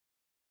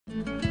Hello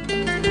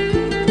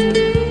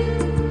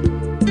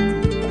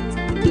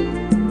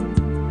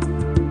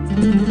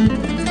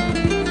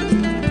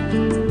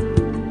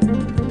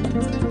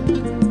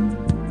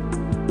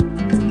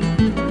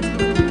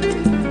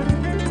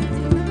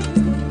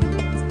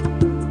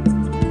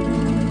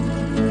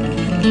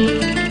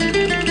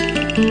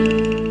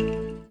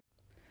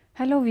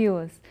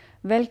viewers,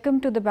 welcome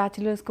to the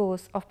Bachelor's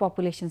course of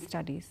Population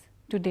Studies.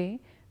 Today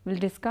we will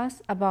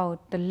discuss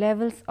about the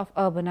levels of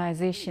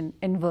urbanization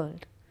in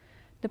world.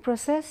 The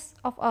process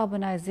of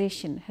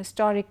urbanization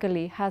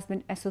historically has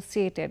been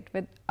associated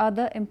with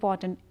other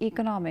important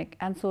economic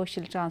and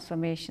social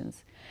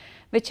transformations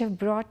which have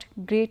brought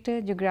greater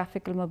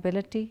geographical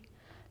mobility,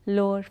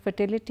 lower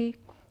fertility,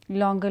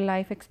 longer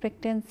life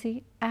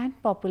expectancy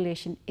and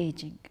population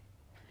aging.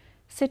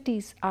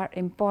 Cities are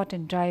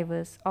important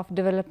drivers of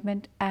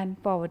development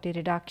and poverty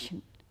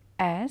reduction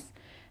as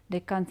they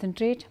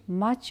concentrate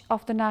much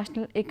of the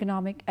national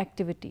economic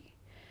activity,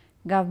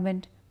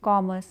 government,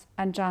 commerce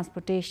and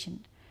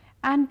transportation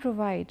and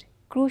provide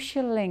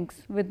crucial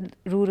links with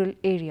rural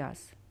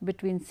areas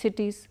between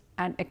cities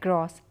and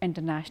across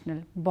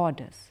international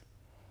borders.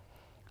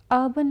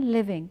 Urban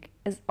living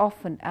is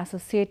often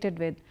associated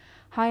with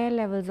higher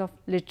levels of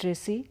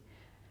literacy,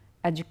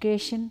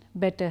 education,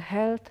 better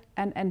health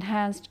and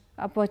enhanced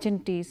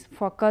opportunities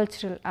for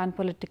cultural and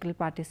political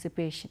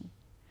participation.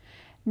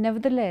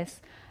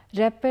 Nevertheless,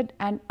 rapid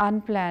and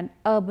unplanned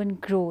urban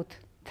growth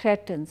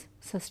threatens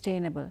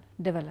sustainable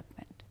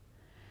development.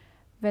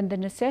 When the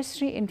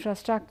necessary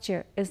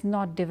infrastructure is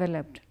not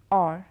developed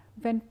or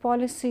when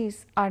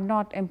policies are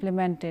not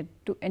implemented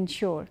to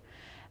ensure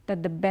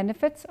that the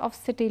benefits of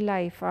city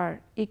life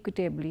are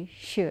equitably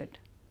shared.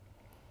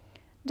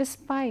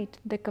 Despite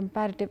the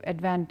comparative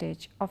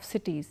advantage of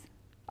cities,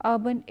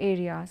 urban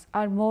areas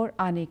are more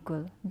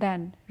unequal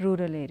than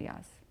rural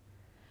areas,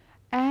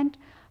 and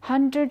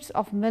hundreds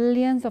of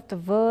millions of the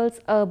world's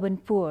urban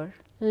poor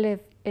live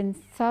in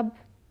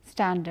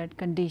substandard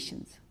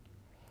conditions.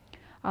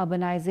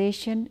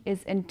 Urbanization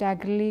is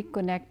integrally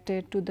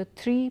connected to the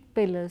three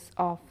pillars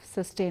of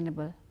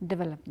sustainable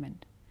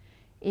development: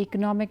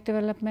 economic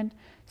development,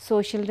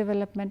 social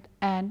development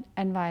and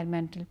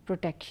environmental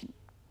protection.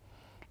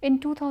 In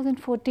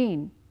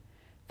 2014,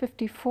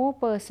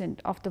 54%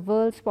 of the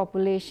world's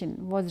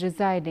population was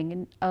residing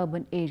in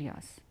urban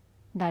areas.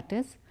 That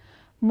is,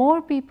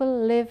 more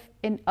people live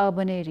in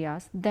urban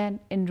areas than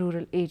in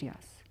rural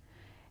areas.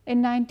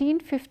 In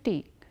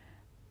 1950,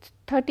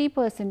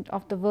 30%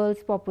 of the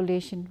world's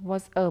population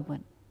was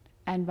urban,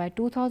 and by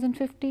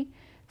 2050,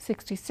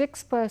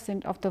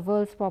 66% of the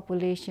world's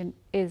population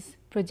is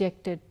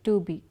projected to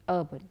be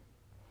urban.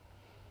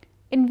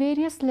 In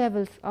various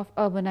levels of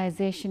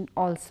urbanization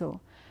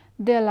also,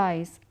 there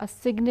lies a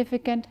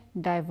significant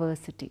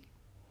diversity.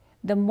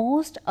 The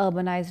most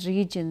urbanized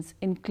regions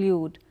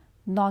include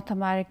North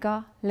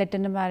America,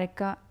 Latin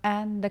America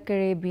and the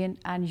Caribbean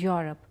and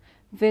Europe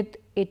with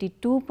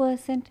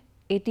 82%,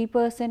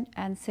 80%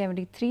 and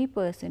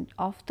 73%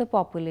 of the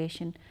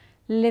population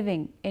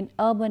living in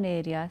urban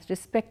areas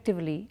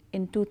respectively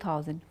in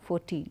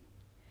 2014.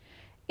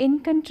 In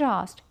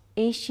contrast,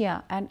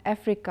 Asia and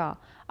Africa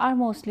are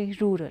mostly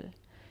rural,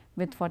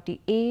 with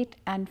 48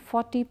 and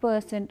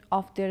 40%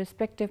 of their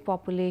respective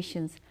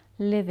populations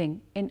living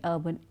in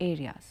urban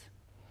areas.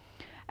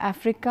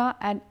 Africa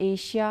and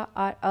Asia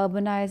are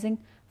urbanizing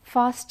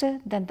faster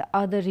than the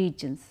other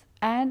regions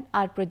and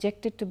are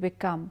projected to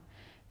become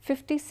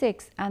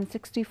 56 and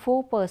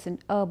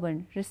 64%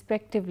 urban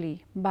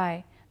respectively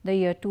by the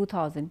year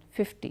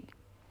 2050.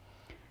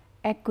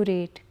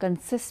 Accurate,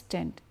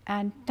 consistent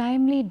and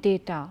timely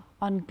data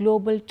on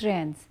global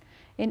trends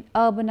in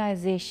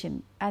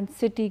urbanization and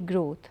city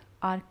growth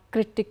are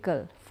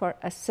critical for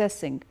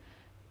assessing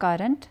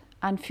current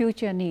and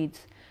future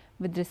needs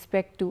with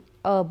respect to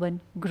urban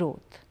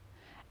growth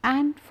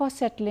and for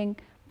settling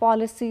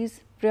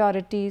policies,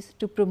 priorities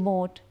to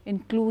promote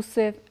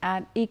inclusive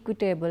and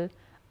equitable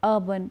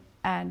urban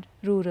and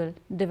rural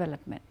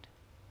development.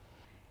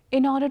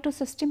 In order to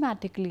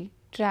systematically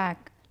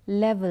track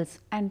levels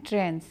and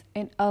trends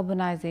in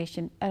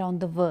urbanization around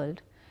the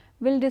world,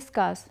 we will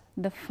discuss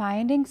the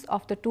findings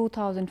of the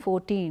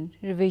 2014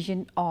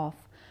 revision of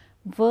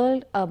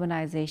World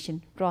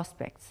Urbanization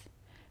Prospects,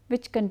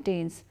 which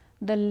contains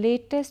the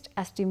latest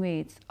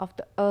estimates of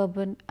the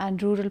urban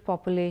and rural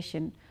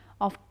population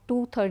of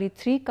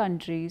 233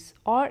 countries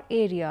or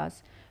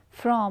areas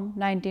from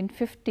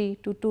 1950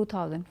 to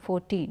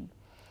 2014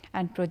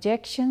 and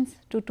projections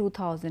to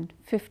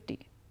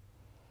 2050.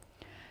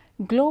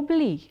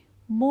 Globally,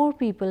 more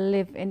people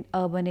live in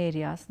urban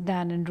areas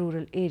than in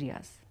rural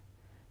areas.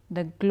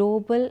 The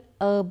global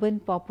urban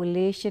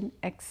population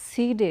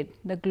exceeded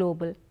the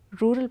global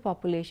rural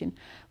population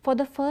for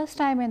the first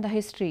time in the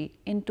history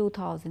in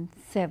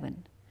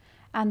 2007,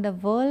 and the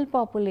world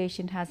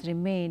population has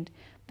remained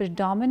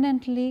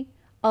predominantly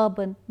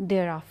urban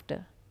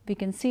thereafter. We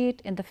can see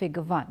it in the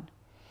figure 1.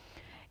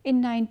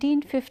 In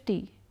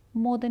 1950,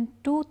 more than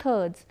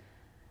 2/3,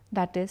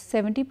 that is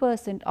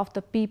 70% of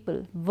the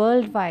people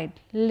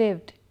worldwide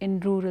lived in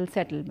rural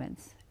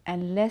settlements,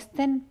 and less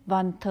than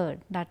one-third,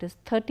 that is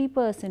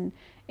 30%,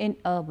 in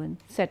urban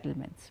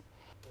settlements.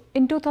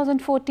 In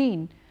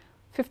 2014,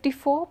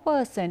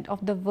 54%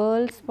 of the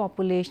world's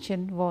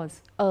population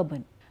was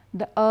urban.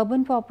 The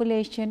urban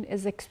population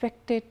is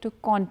expected to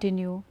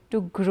continue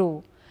to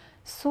grow,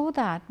 so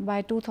that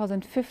by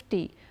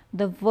 2050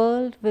 the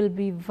world will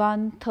be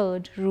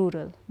one-third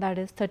rural, that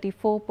is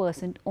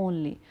 34%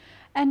 only,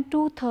 and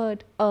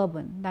two-thirds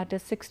urban, that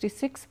is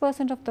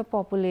 66% of the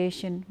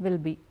population will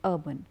be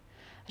urban.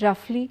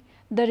 Roughly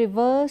the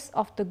reverse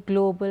of the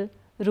global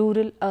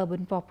rural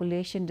urban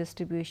population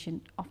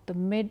distribution of the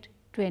mid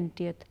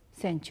 20th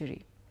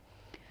century.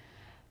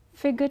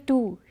 Figure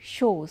 2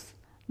 shows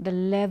the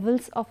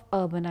levels of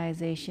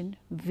urbanization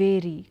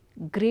vary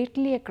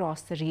greatly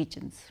across the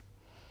regions.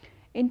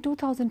 In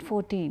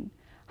 2014,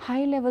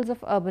 high levels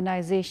of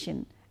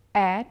urbanization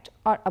at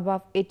or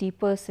above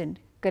 80%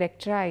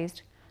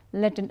 characterized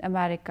Latin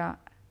America,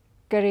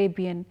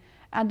 Caribbean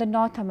and the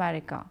North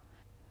America.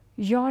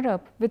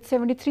 Europe, with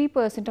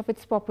 73% of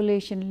its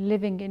population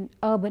living in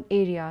urban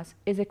areas,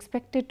 is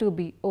expected to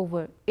be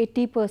over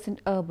 80%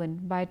 urban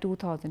by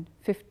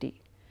 2050.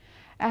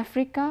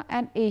 Africa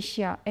and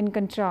Asia, in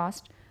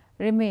contrast,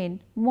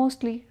 remain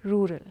mostly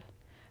rural,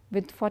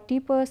 with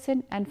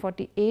 40% and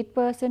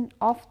 48%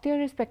 of their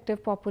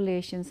respective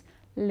populations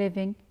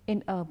living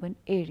in urban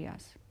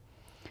areas.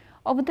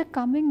 Over the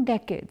coming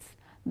decades,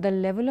 the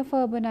level of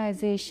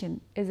urbanization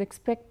is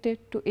expected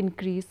to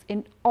increase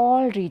in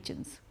all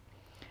regions.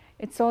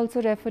 It is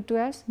also referred to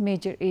as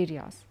major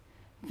areas,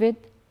 with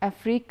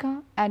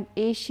Africa and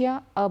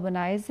Asia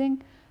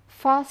urbanizing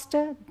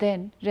faster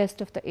than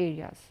rest of the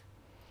areas.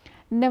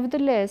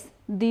 Nevertheless,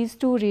 these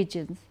two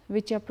regions,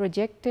 which are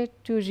projected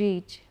to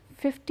reach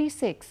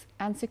 56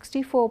 and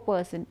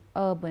 64%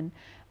 urban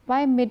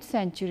by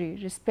mid-century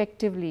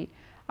respectively,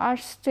 are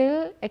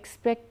still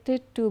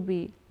expected to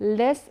be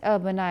less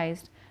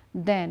urbanized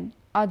than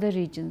other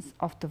regions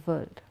of the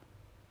world.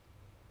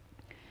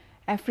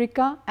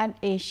 Africa and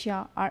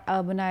Asia are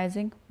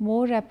urbanizing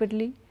more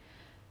rapidly.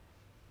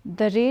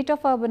 The rate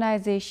of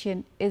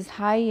urbanization is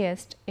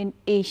highest in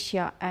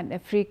Asia and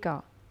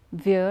Africa,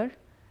 where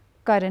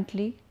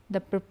currently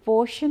the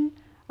proportion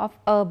of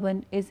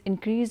urban is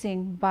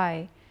increasing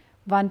by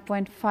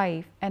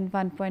 1.5 and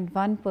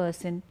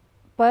 1.1%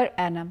 per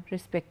annum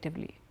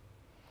respectively.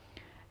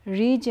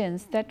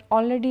 Regions that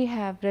already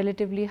have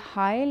relatively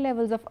high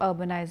levels of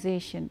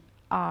urbanization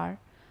are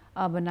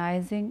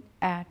urbanizing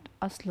at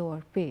a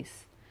slower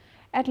pace,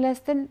 at less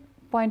than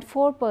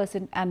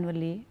 0.4%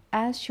 annually,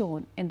 as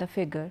shown in the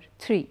figure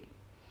 3.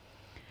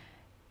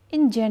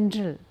 In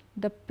general,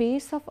 the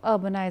pace of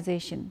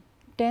urbanization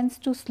tends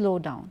to slow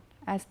down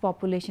as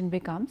population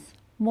becomes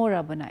more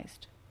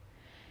urbanized.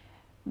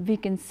 We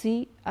can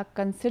see a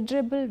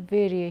considerable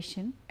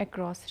variation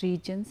across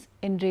regions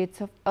in rates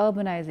of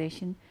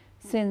urbanization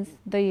since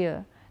the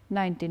year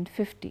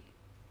 1950.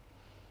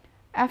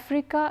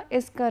 Africa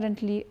is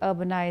currently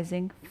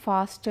urbanizing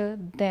faster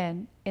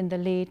than in the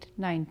late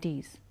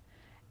 90s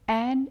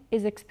and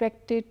is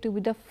expected to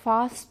be the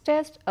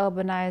fastest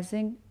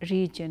urbanizing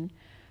region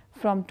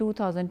from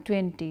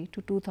 2020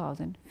 to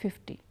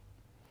 2050.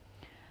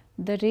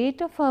 The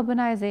rate of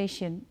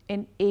urbanization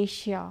in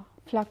Asia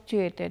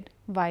fluctuated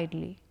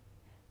widely,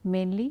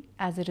 mainly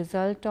as a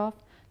result of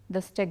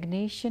the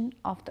stagnation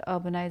of the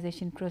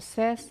urbanization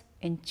process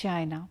in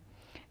China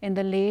in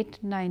the late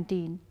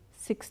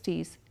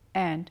 1960s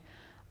and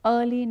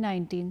early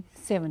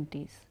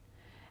 1970s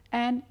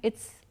and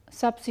its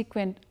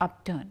subsequent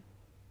upturn.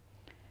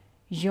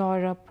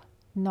 Europe,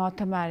 North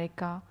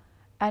America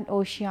and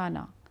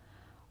Oceania,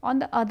 on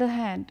the other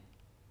hand,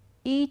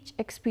 each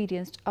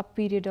experienced a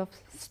period of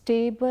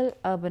stable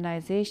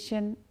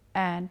urbanization,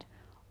 and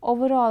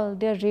overall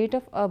their rate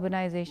of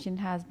urbanization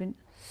has been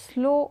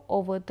slow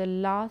over the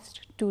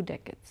last 2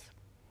 decades.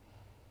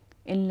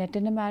 In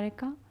Latin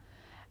America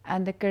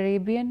and the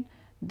Caribbean,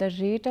 the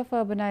rate of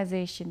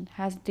urbanization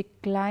has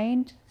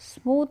declined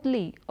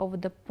smoothly over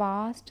the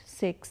past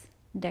 6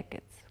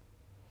 decades.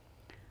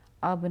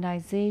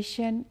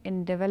 Urbanization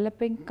in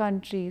developing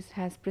countries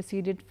has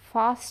proceeded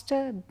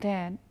faster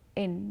than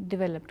in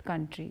developed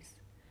countries,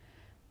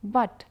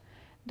 but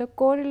the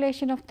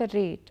correlation of the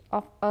rate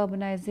of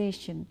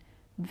urbanization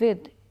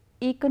with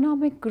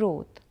economic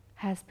growth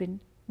has been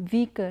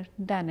weaker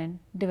than in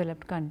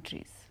developed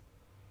countries.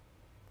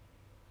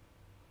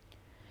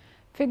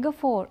 Figure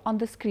 4 on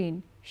the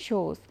screen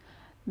shows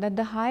that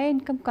the high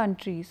income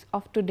countries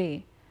of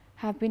today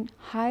have been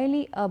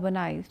highly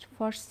urbanized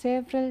for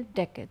several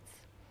decades.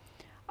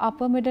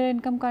 Upper middle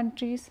income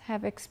countries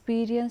have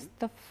experienced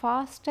the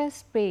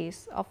fastest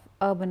pace of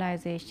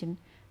urbanization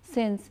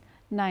since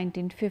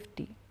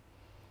 1950.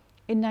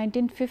 In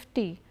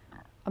 1950,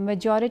 a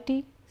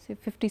majority, say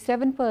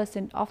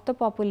 57% of the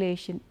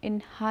population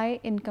in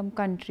high income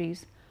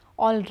countries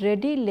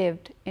already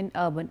lived in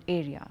urban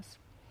areas.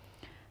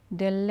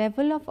 Their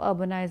level of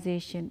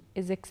urbanization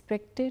is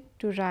expected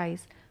to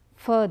rise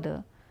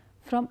further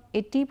from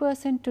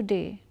 80%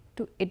 today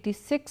to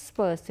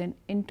 86%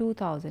 in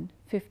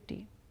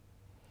 2050.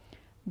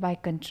 By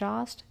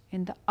contrast,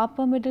 in the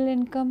upper middle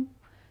income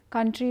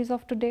countries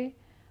of today,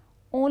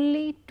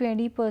 only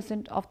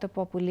 20% of the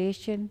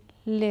population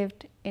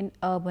lived in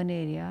urban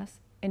areas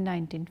in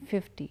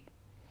 1950.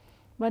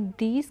 But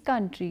these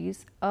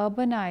countries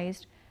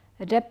urbanized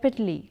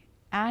rapidly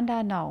and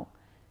are now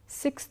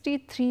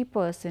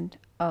 63%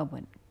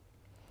 urban.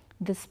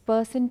 This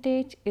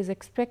percentage is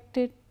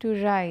expected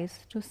to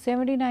rise to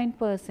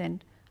 79%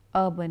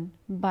 urban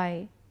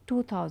by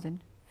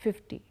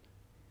 2050.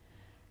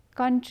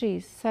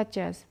 Countries such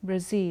as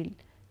Brazil,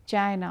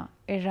 China,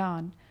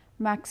 Iran,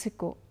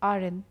 Mexico are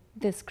in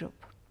this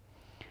group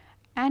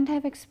and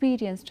have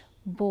experienced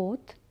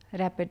both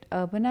rapid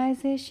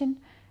urbanization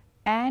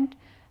and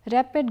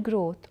rapid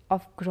growth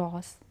of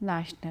gross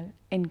national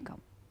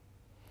income.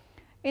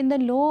 In the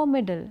lower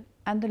middle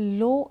and the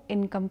low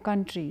income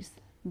countries,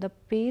 the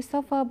pace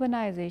of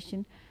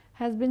urbanization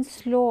has been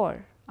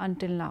slower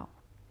until now.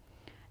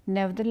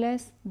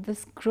 Nevertheless,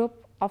 this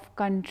group of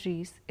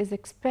countries is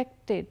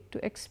expected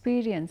to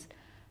experience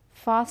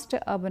faster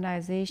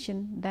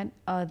urbanization than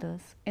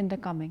others in the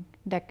coming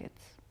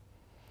decades.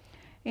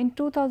 In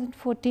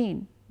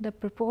 2014, the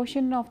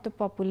proportion of the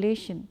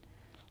population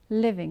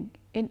living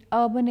in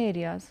urban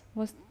areas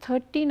was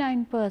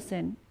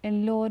 39%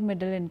 in lower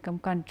middle income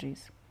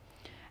countries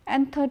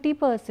and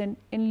 30%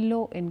 in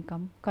low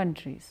income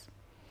countries.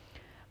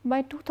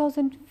 By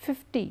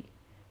 2050,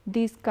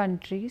 these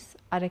countries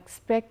are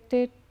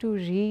expected to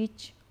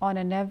reach on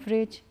an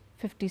average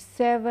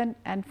 57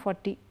 and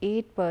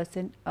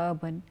 48%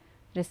 urban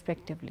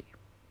respectively.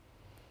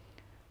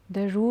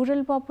 The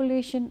rural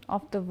population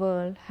of the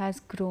world has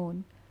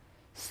grown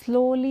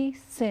slowly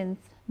since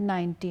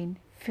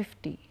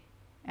 1950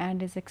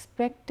 and is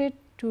expected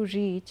to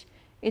reach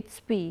its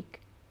peak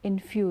in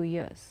few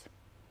years.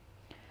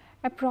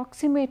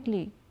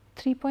 Approximately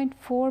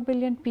 3.4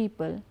 billion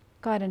people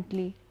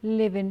currently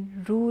live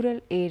in rural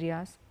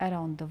areas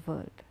around the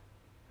world.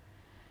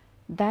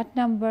 That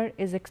number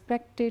is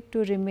expected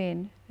to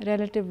remain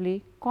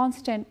relatively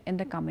constant in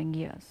the coming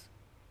years.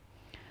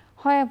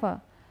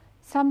 However,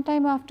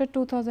 sometime after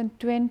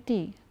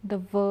 2020, the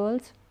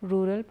world's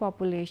rural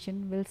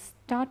population will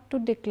start to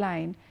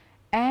decline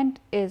and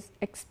is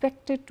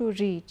expected to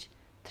reach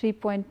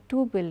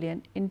 3.2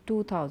 billion in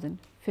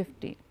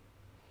 2050.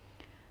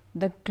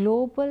 The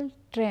global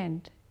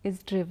trend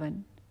is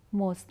driven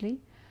mostly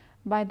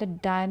by the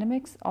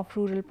dynamics of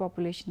rural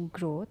population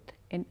growth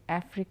in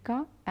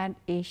Africa and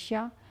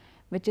Asia,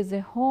 which is a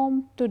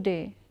home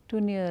today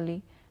to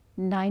nearly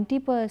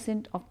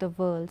 90% of the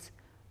world's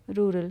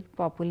rural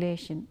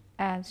population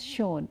as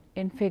shown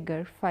in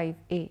figure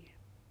 5a.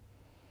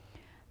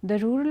 The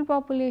rural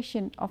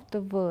population of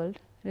the world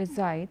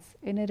resides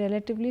in a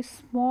relatively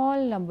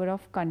small number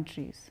of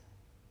countries.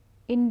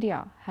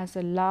 India has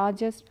the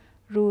largest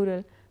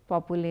rural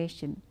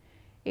population,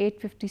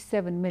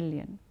 857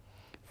 million,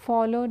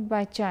 followed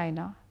by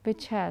China,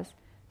 which has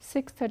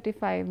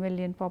 635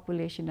 million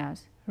population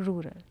as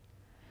rural.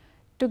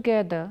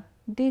 Together,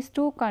 these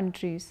two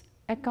countries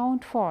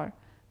account for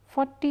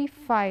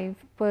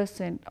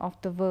 45% of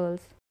the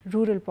world's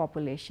rural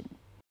population.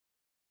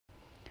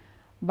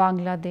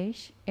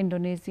 Bangladesh,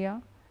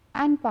 Indonesia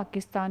and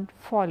Pakistan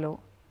follow,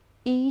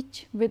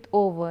 each with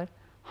over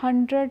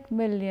 100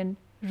 million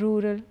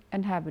rural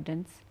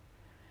inhabitants.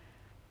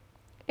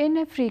 In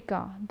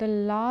Africa, the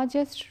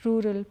largest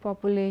rural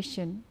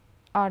population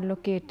are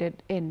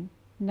located in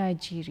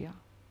Nigeria,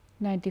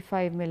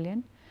 95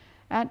 million,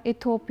 and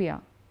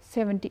Ethiopia,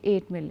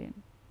 78 million.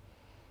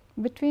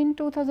 Between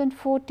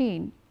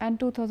 2014 and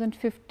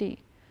 2050,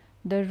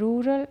 the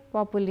rural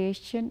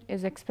population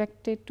is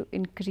expected to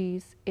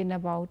increase in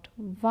about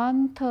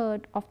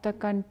 1/3 of the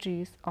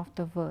countries of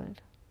the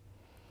world.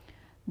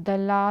 The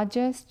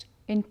largest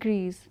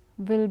increase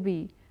will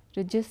be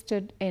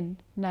registered in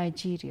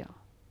Nigeria,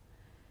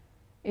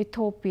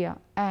 Ethiopia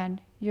and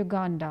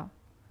Uganda.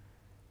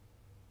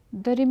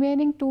 The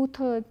remaining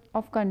 2/3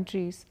 of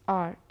countries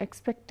are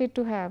expected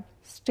to have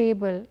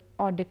stable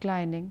or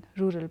declining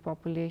rural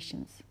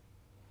populations.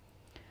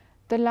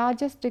 The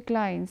largest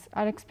declines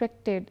are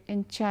expected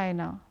in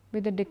China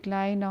with a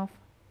decline of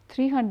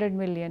 300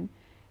 million,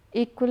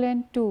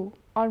 equivalent to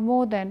or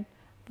more than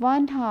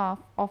 1/2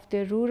 of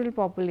their rural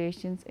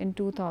populations in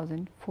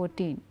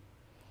 2014,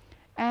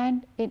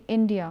 and in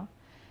India,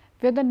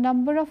 where the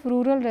number of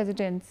rural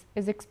residents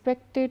is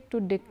expected to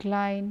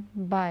decline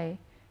by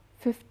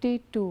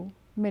 52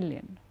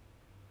 million.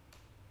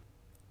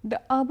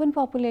 The urban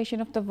population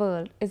of the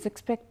world is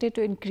expected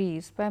to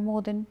increase by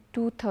more than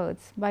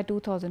 2/3 by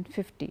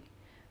 2050,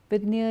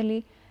 with nearly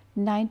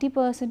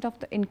 90% of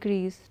the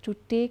increase to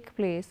take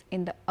place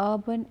in the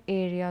urban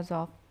areas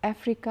of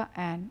Africa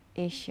and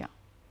Asia.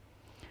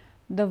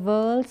 The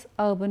world's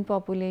urban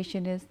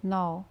population is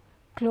now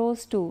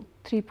close to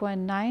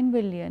 3.9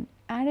 billion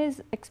and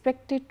is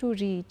expected to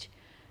reach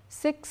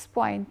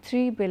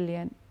 6.3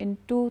 billion in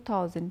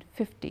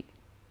 2050.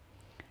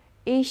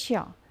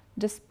 Asia,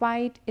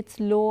 despite its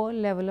low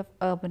level of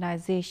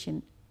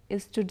urbanization,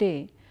 is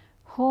today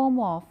home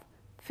of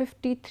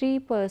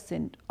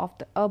 53% of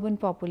the urban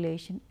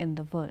population in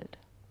the world.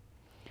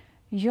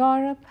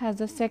 Europe has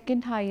the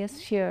second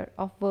highest share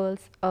of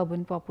world's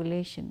urban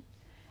population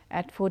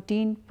at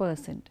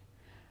 14%,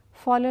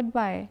 followed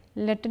by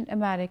Latin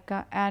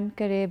America and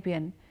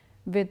Caribbean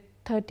with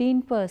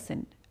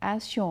 13%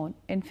 as shown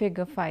in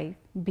figure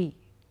 5b.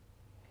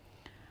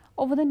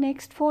 Over the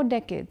next 4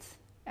 decades,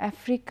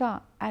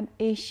 Africa and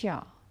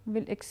Asia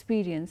will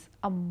experience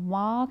a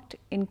marked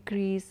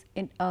increase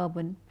in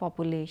urban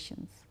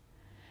populations.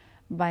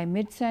 By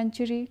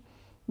mid-century,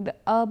 the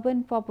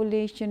urban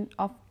population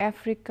of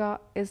Africa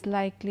is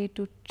likely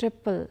to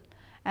triple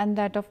and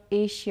that of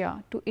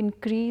Asia to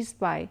increase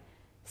by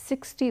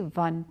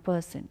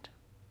 61%.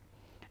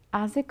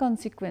 As a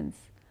consequence,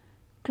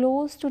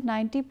 close to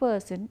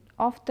 90%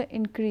 of the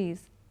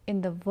increase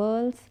in the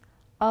world's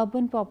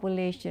urban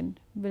population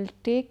will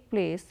take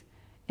place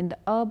in the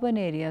urban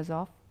areas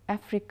of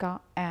Africa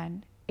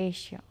and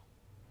Asia.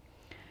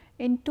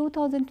 In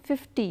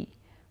 2050,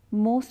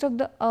 most of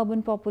the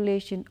urban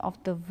population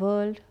of the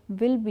world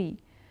will be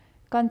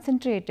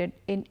concentrated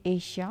in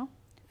Asia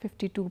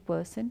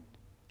 52%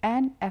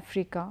 and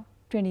Africa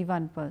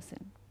 21%.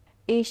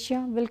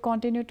 Asia will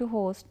continue to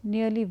host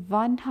nearly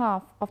one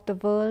half of the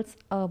world's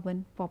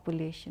urban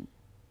population.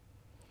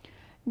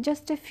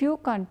 Just a few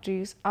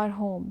countries are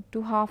home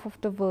to half of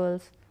the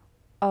world's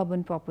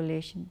urban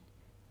population.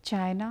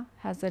 China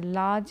has the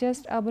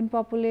largest urban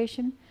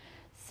population,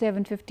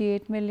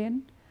 758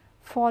 million,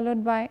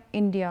 followed by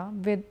India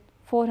with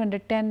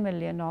 410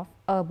 million of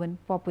urban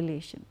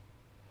population.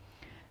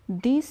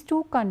 These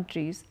two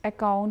countries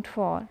account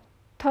for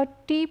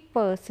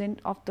 30%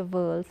 of the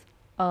world's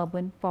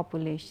urban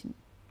population.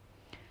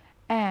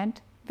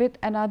 And with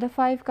another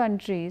 5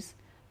 countries,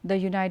 the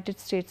United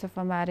States of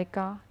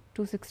America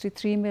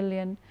 263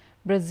 million,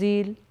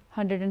 Brazil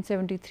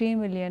 173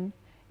 million,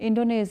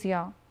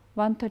 Indonesia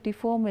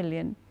 134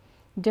 million,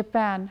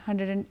 Japan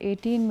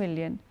 118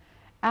 million,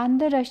 and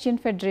the Russian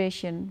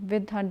Federation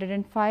with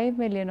 105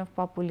 million of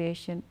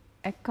population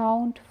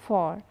account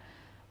for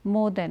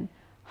more than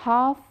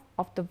half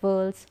of the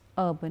world's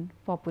urban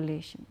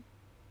population.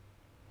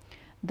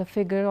 The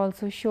figure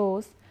also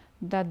shows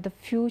that the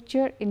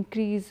future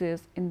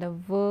increases in the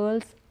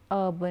world's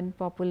urban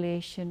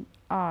population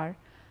are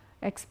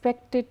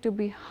expected to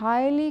be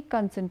highly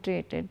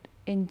concentrated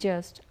in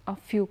just a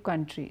few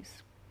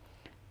countries.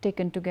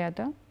 Taken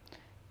together,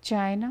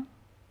 China,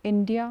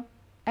 India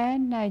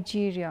and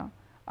Nigeria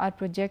are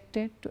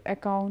projected to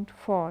account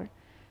for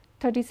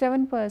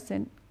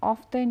 37% of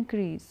the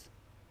increase,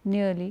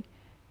 nearly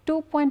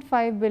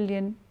 2.5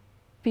 billion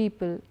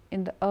people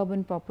in the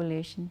urban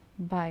population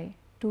by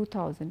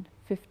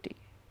 2050.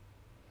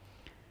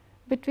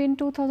 Between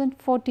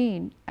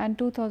 2014 and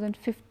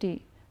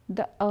 2050,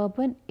 the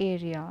urban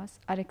areas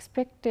are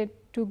expected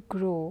to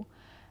grow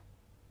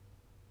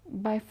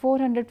by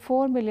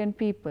 404 million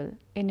people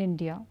in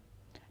India,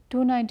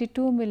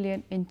 292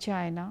 million in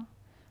China,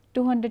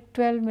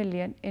 212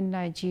 million in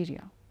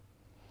Nigeria.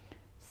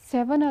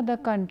 7 other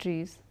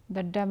countries,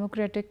 the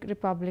Democratic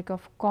Republic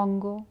of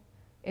Congo,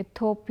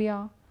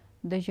 Ethiopia,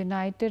 the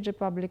United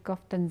Republic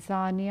of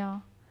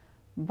Tanzania,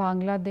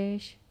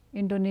 Bangladesh,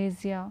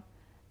 Indonesia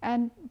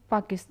and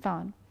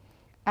Pakistan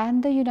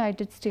and the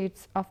United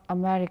States of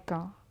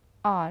America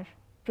are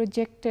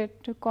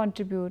projected to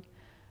contribute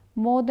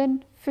more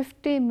than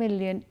 50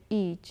 million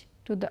each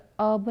to the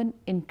urban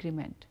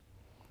increment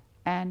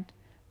and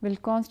will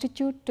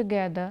constitute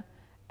together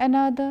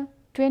another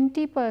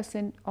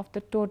 20% of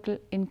the total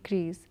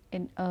increase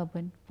in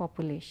urban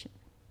population.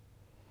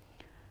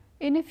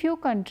 In a few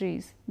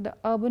countries, the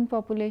urban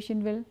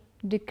population will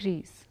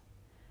decrease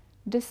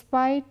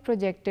despite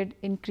projected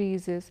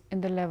increases in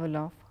the level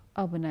of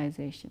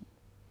urbanization.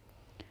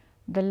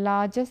 The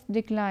largest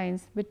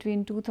declines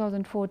between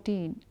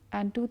 2014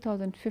 and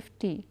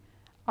 2050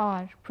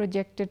 are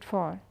projected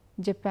for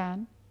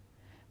Japan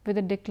with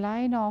a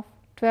decline of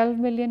 12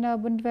 million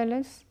urban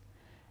dwellers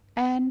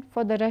and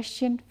for the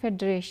Russian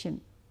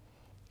Federation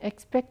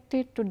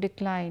expected to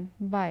decline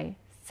by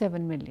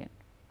 7 million.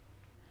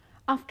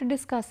 After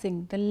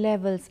discussing the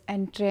levels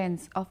and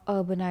trends of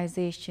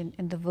urbanization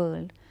in the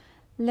world,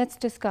 let's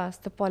discuss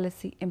the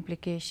policy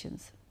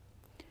implications.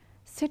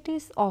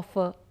 Cities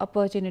offer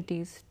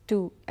opportunities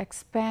to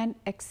expand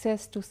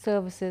access to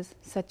services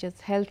such as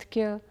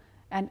healthcare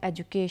and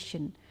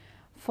education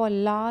for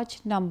large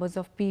numbers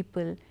of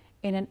people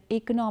in an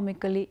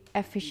economically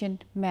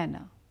efficient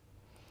manner.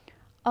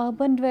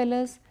 Urban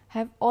dwellers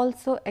have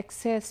also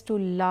access to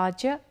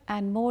larger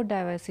and more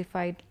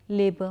diversified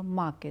labor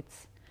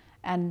markets,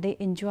 and they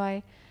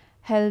enjoy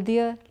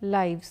healthier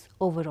lives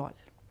overall.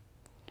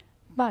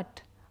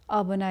 But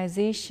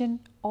urbanization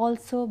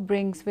also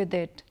brings with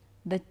it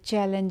the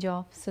challenge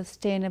of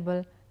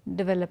sustainable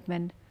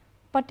development,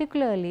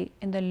 particularly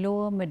in the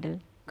lower middle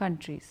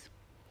countries.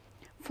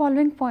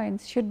 Following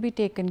points should be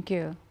taken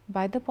care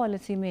by the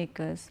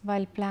policymakers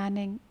while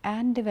planning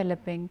and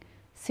developing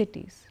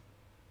cities.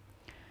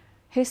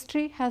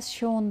 History has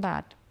shown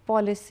that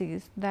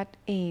policies that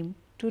aim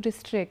to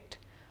restrict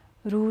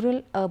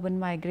rural urban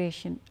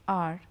migration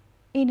are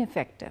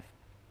ineffective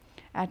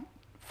at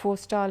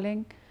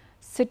forestalling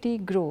city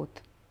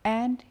growth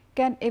and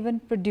can even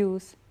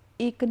produce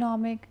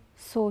economic,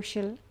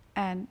 social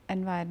and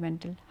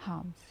environmental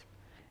harms.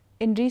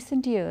 In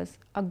recent years,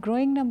 a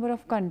growing number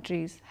of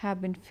countries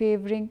have been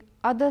favoring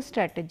other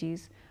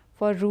strategies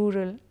for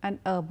rural and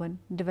urban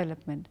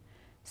development,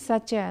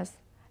 such as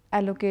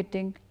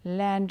allocating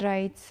land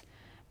rights,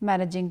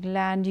 managing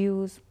land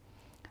use,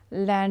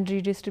 land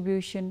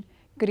redistribution,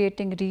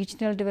 creating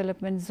regional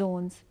development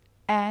zones,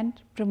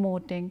 and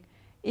promoting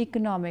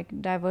economic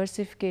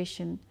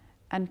diversification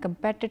and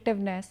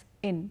competitiveness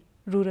in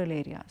rural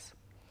areas.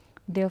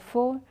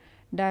 Therefore,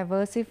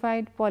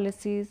 diversified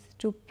policies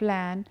to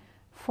plan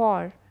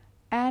for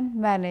and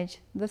manage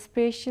the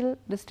spatial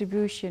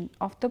distribution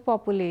of the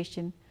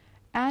population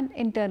and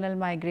internal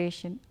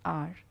migration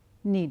are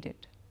needed.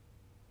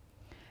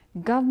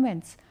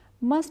 Governments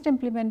must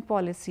implement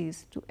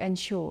policies to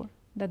ensure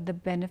that the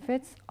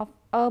benefits of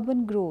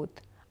urban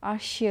growth are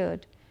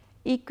shared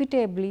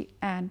equitably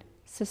and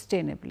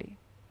sustainably.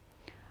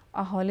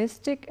 A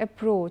holistic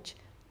approach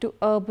to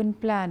urban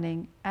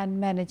planning and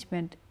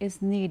management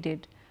is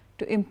needed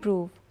to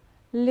improve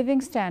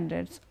living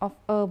standards of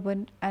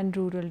urban and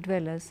rural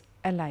dwellers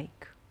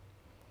alike.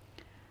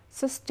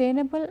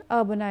 Sustainable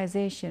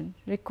urbanization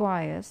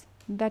requires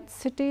that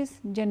cities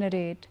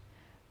generate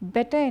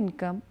better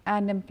income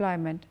and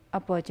employment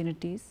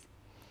opportunities,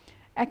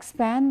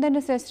 expand the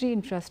necessary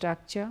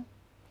infrastructure,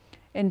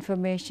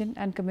 information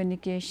and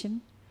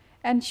communication,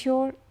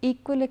 ensure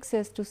equal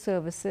access to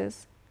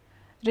services,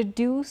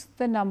 reduce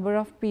the number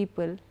of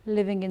people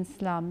living in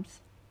slums,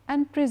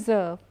 and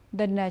preserve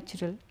the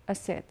natural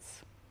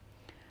assets.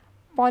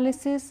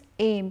 Policies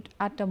aimed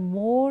at a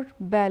more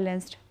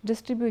balanced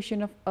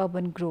distribution of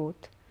urban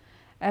growth,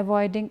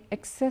 avoiding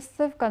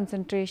excessive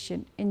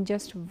concentration in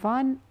just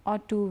one or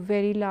two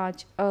very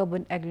large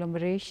urban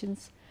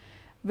agglomerations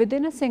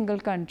within a single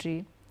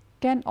country,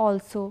 can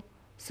also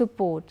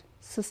support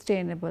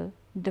sustainable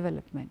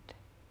development.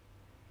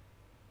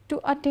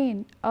 To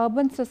attain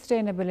urban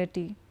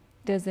sustainability,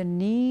 there is a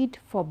need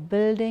for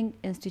building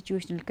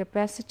institutional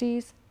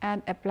capacities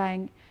and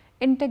applying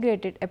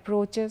integrated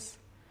approaches.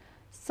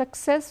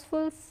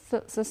 Successful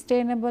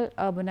sustainable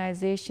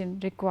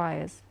urbanization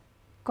requires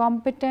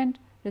competent,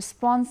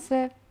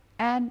 responsive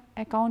and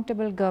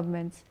accountable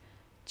governments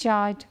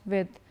charged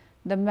with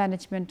the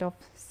management of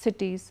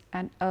cities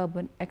and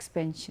urban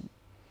expansion,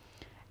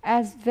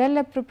 as well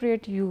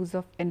appropriate use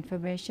of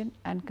information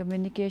and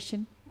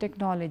communication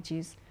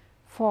technologies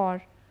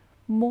for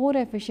more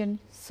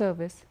efficient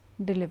service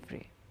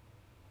delivery.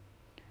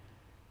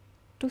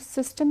 To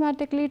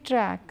systematically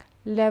track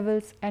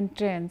levels and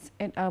trends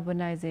in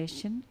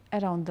urbanization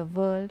around the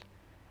world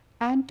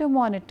and to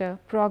monitor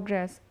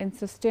progress in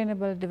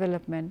sustainable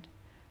development,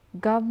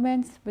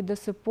 governments with the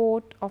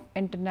support of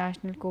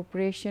international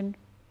cooperation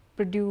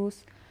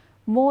produce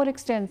more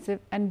extensive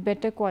and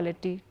better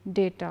quality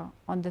data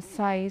on the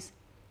size,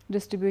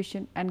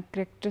 distribution and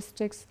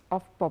characteristics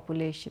of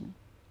population.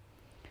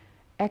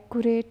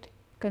 Accurate,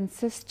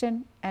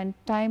 consistent and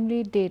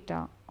timely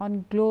data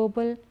on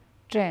global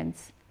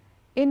trends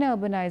in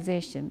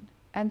urbanization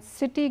and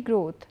city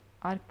growth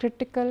are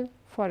critical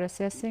for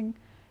assessing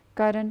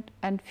current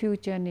and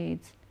future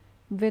needs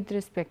with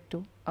respect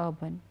to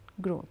urban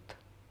growth.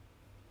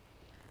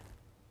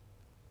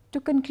 To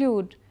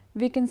conclude,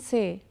 we can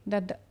say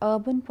that the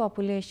urban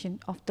population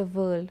of the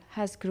world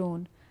has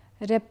grown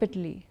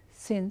rapidly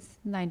since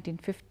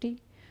 1950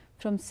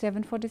 from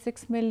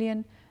 746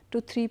 million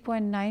to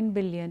 3.9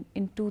 billion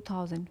in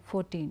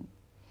 2014.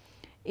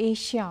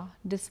 Asia,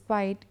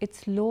 despite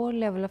its lower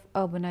level of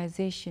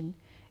urbanization,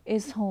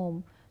 is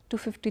home to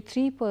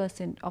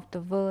 53% of the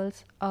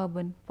world's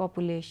urban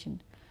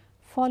population,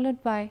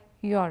 followed by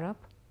Europe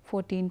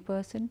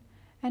 14%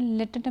 and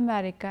Latin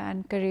America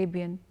and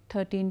Caribbean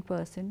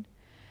 13%.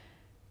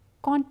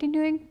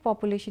 Continuing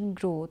population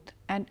growth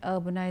and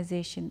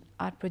urbanization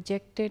are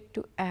projected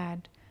to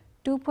add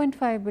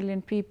 2.5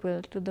 billion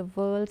people to the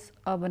world's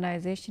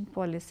urbanization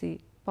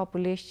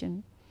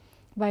population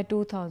by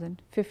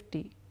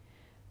 2050,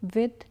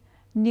 with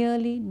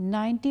nearly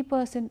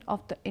 90% of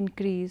the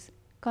increase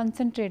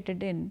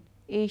concentrated in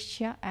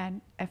Asia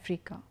and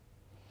Africa.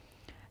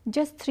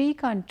 Just 3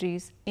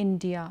 countries,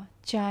 India,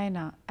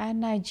 China and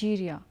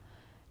Nigeria,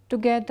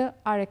 together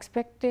are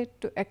expected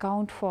to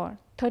account for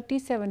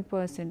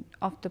 37%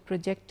 of the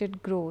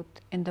projected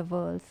growth in the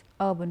world's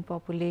urban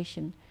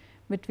population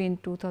between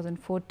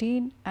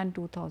 2014 and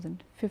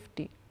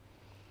 2050.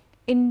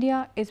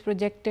 India is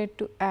projected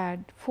to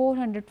add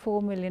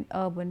 404 million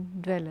urban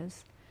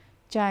dwellers,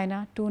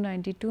 China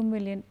 292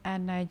 million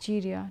and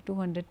Nigeria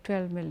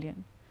 212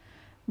 million.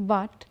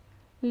 But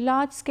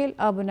large scale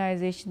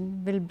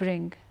urbanization will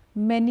bring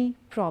many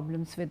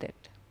problems with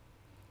it.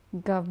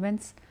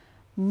 Governments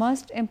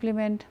must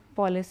implement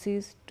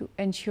policies to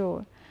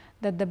ensure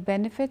that the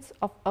benefits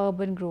of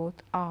urban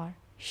growth are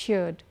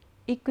shared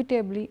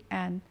equitably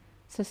and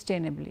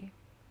sustainably.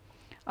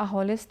 A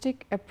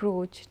holistic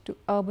approach to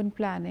urban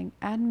planning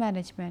and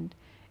management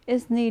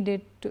is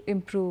needed to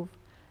improve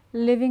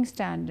living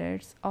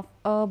standards of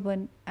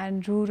urban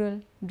and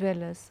rural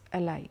dwellers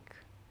alike.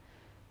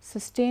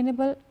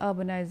 Sustainable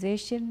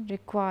urbanization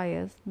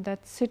requires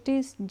that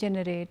cities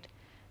generate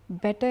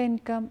better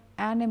income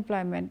and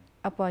employment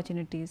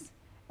opportunities,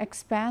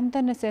 expand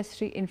the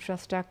necessary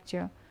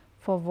infrastructure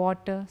for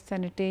water,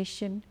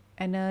 sanitation,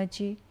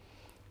 energy,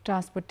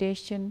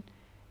 transportation,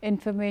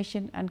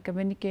 information and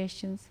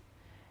communications,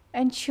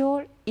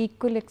 ensure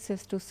equal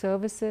access to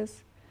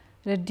services,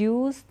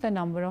 reduce the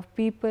number of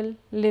people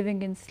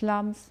living in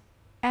slums,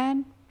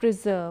 and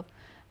preserve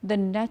the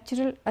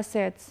natural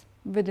assets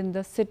within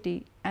the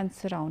city and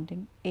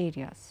surrounding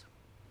areas.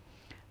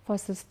 For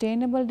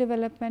sustainable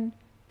development,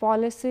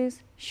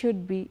 policies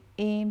should be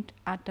aimed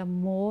at a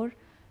more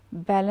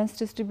balanced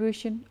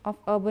distribution of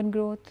urban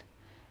growth,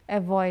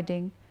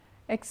 avoiding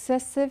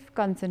excessive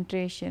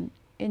concentration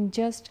in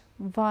just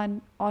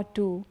one or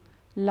two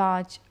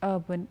large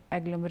urban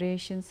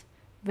agglomerations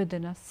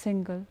within a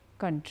single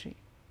country.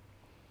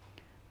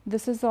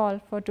 This is all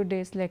for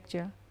today's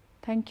lecture.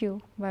 Thank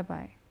you. Bye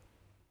bye.